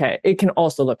like. Okay, it can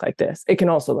also look like this. It can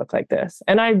also look like this.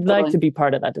 And I'd like to be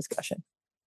part of that discussion.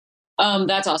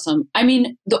 That's awesome. I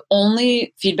mean, the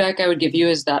only feedback I would give you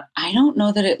is that I don't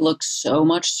know that it looks so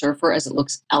much surfer as it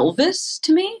looks Elvis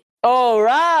to me. Oh,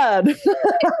 rad.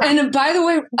 And by the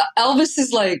way, Elvis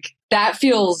is like, that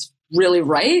feels really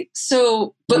right.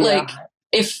 So, but like,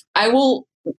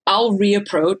 I'll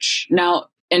reapproach now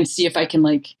and see if I can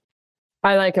like,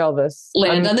 I like Elvis.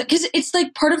 Land on that. Cause it's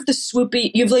like part of the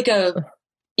swoopy, you have like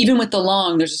even with the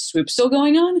long, there's a swoop still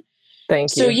going on.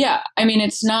 Thank you. So yeah, I mean,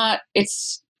 it's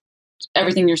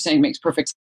everything you're saying makes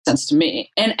perfect sense to me.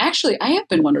 And actually, I have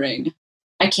been wondering,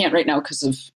 I can't right now because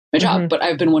of my job, but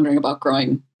I've been wondering about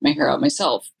growing my hair out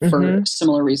myself for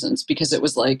similar reasons, because it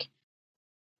was like,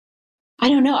 I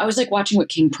don't know. I was like watching what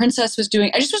King Princess was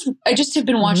doing. I just have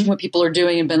been watching what people are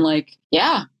doing and been like,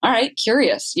 yeah, all right,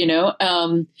 curious, you know?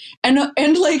 And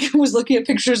like was looking at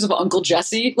pictures of Uncle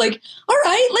Jesse, like, all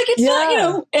right, like it's not, you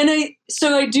know, and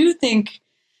I do think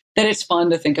that it's fun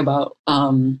to think about,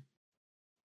 playing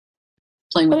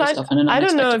with this stuff in an unexpected way. I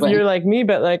don't know if you're like me,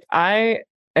 but like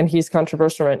and he's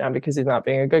controversial right now because he's not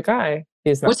being a good guy.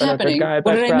 He's not What's happening? A good guy, what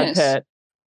but did Brad I miss? Pitt.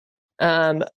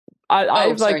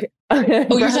 I've like. Oh,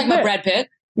 you're talking about Brad Pitt?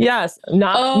 Yes,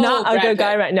 not a good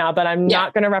guy right now, but I'm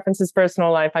not going to reference his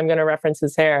personal life. I'm going to reference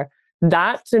his hair.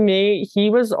 That to me, he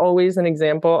was always an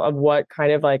example of what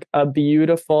kind of like a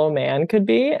beautiful man could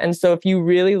be. And so if you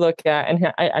really look at,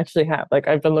 and I actually have, like,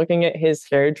 I've been looking at his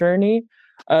hair journey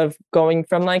of going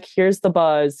from like, here's the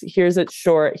buzz, here's it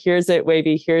short, here's it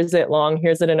wavy, here's it long,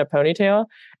 here's it in a ponytail.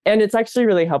 And it's actually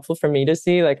really helpful for me to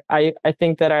see. Like, I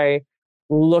think that I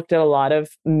looked at a lot of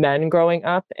men growing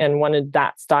up and wanted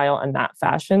that style and that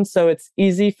fashion. So it's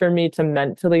easy for me to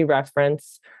mentally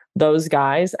reference those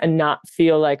guys and not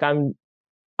feel like I'm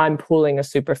pulling a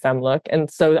super femme look.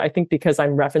 And so I think because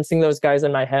I'm referencing those guys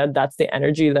in my head, that's the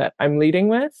energy that I'm leading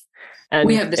with. And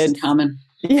we have this in common.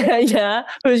 Yeah.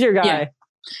 Who's your guy? Yeah.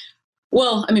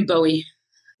 Well, I mean, Bowie.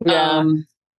 Yeah.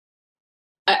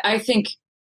 I think,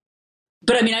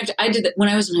 but I mean, I did that when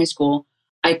I was in high school.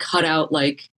 I cut out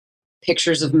like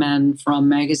pictures of men from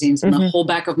magazines and the whole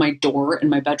back of my door in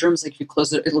my bedrooms. Like if you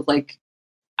close it, it looked like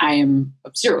I am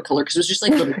a serial killer because it was just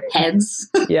like little heads.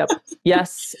 Yep.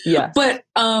 Yes. But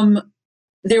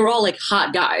they were all like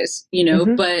hot guys, you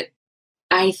know, but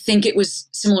I think it was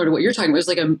similar to what you're talking about.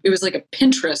 It was like a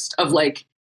Pinterest of like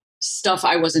stuff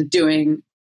I wasn't doing,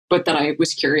 but that I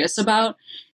was curious about.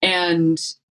 And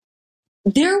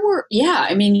there were,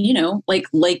 I mean, you know, like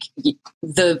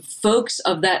the folks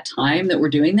of that time that were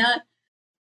doing that,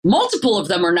 multiple of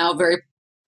them are now very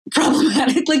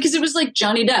problematic, like, because it was like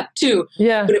Johnny Depp too,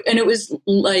 and it was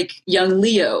like young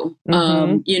Leo,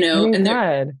 you know, and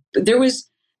there was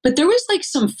like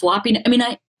some flopping. I mean,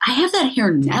 I have that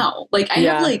hair now, like I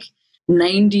have like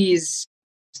 90s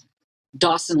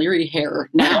Dawson Leary hair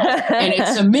now, and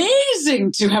it's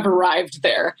amazing to have arrived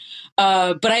there.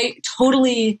 But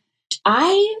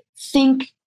I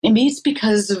think maybe it's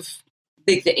because of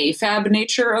like the AFAB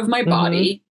nature of my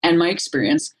body and my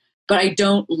experience. But I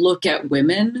don't look at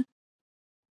women,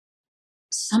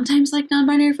 sometimes like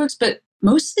non-binary folks, but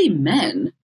mostly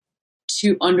men,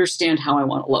 to understand how I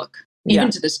want to look,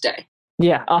 even to this day.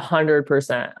 Yeah,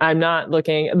 100%. I'm not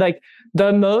looking like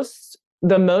the most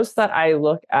that I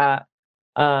look at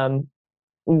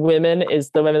women is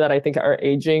the women that I think are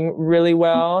aging really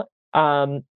well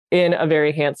in a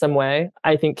very handsome way.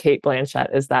 I think Cate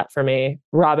Blanchett is that for me.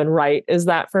 Robin Wright is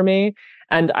that for me.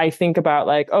 And I think about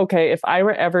like, okay, if I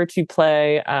were ever to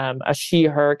play a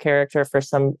she/her character for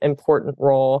some important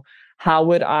role, how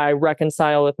would I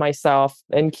reconcile with myself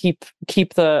and keep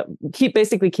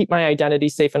my identity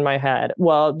safe in my head?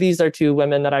 Well, these are two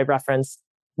women that I reference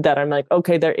that I'm like,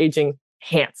 okay, they're aging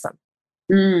handsome.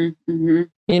 Mm-hmm.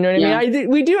 You know what I mean?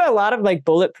 We do a lot of like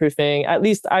bulletproofing. At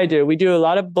least I do. We do a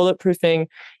lot of bulletproofing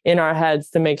in our heads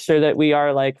to make sure that we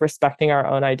are like respecting our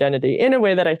own identity in a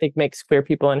way that I think makes queer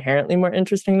people inherently more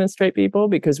interesting than straight people,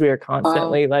 because we are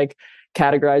constantly like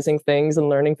categorizing things and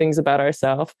learning things about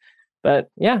ourselves. But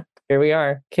yeah, here we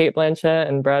are, Cate Blanchett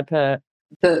and Brad Pitt.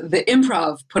 The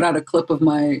Improv put out a clip of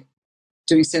my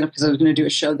doing stand-up because I was going to do a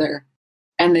show there,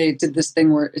 and they did this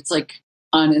thing where it's like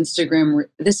on Instagram.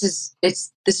 This is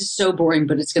so boring,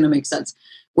 but it's going to make sense.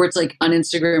 Where it's like on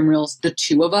Instagram Reels, the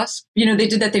two of us, you know, they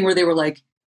did that thing where they were like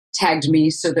tagged me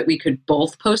so that we could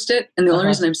both post it. And the only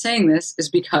reason I'm saying this is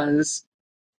because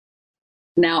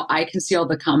now I can see all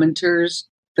the commenters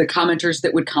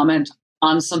that would comment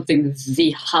on something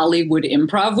the Hollywood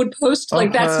Improv would post.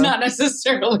 Like that's not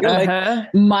necessarily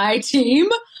like my team.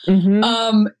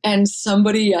 And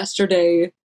somebody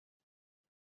yesterday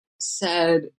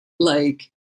said like,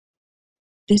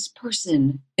 this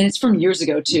person, and it's from years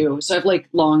ago too. So I have like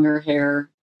longer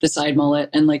hair, the side mullet,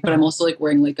 and like, but I'm also like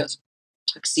wearing like a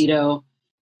tuxedo,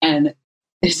 and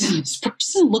this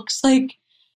person looks like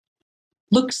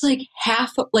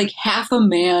half a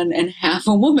man and half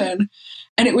a woman.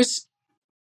 And I was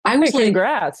like,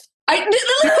 congrats. I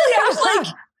was like,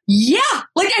 yeah,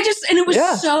 like and it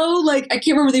was so like, I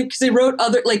can't remember because they wrote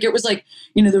other, like, it was like,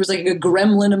 you know, there was like a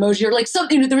gremlin emoji or like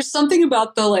something, you know, there was something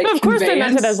about the like, of course they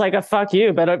meant it as like a fuck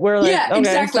you, but we're like, okay,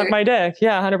 exactly. Suck my dick.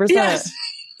 Yeah, 100%. Yes.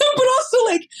 But also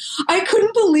like, I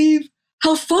couldn't believe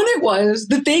how fun it was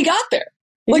that they got there.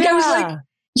 Like I was like,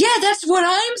 yeah, that's what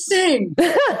I'm saying.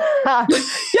 Yeah,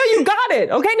 you got it.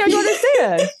 Okay, now you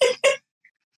understand.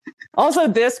 Also,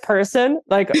 this person,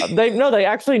 like, they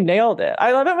actually nailed it.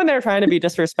 I love it when they're trying to be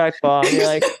disrespectful. And you're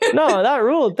like, no, that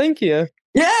ruled. Thank you.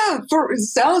 Yeah,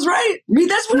 sounds right. I mean,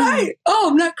 that's what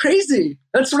I'm not crazy.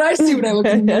 That's what I see when I look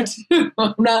in there too.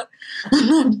 I'm not.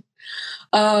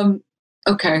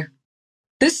 Okay.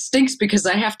 This stinks because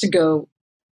I have to go.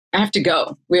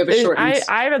 We have a short.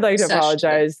 I would like to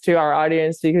apologize to our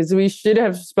audience because we should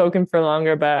have spoken for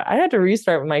longer, but I had to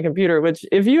restart my computer, which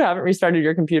if you haven't restarted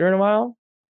your computer in a while,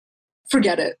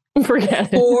 forget it. Forget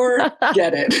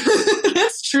it.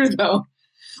 That's true though.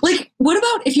 Like, what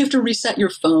about if you have to reset your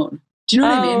phone? Do you know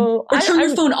what I mean? Or turn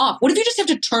your phone off. What if you just have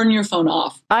to turn your phone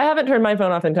off? I haven't turned my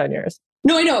phone off in 10 years.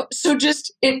 No, I know. So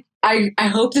I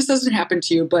hope this doesn't happen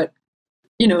to you, but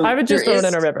you know, I would just throw it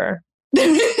in a river. There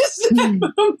is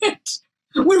that moment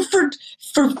where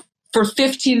for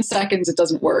 15 seconds it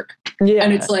doesn't work. Yeah.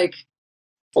 And it's like,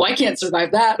 well, I can't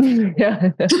survive that.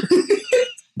 Yeah.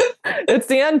 It's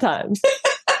the end times.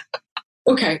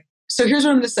 Okay. So here's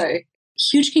what I'm going to say.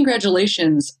 Huge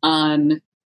congratulations on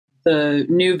the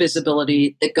new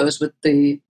visibility that goes with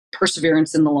the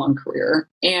perseverance in the long career.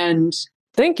 And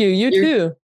thank you. You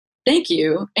too. Thank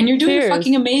you. And you're doing a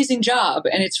fucking amazing job.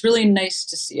 And it's really nice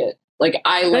to see it. Like,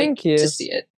 I like to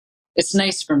see it. It's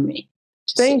nice for me.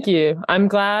 Thank you. I'm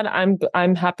glad.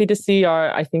 I'm happy to see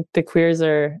I think the queers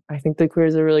are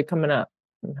really coming up.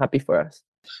 I'm happy for us.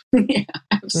 Yeah,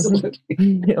 absolutely.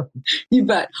 Yeah. You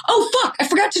bet. Oh, fuck. I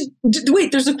forgot to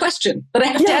wait. There's a question that I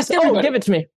have to ask everybody. Oh, give it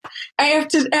to me. I have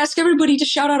to ask everybody to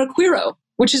shout out a queero,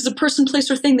 which is a person, place,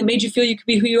 or thing that made you feel you could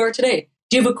be who you are today.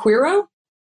 Do you have a queero?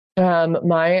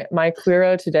 My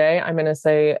queero today, I'm going to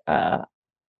say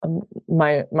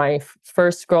my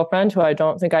first girlfriend, who I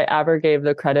don't think I ever gave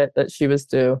the credit that she was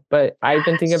due, but I've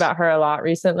been thinking about her a lot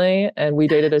recently, and we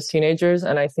dated as teenagers,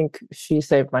 and I think she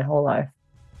saved my whole life.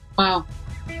 Wow.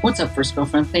 What's up, first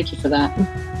girlfriend? Thank you for that.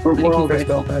 We're all first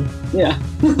grateful. girlfriend. Yeah.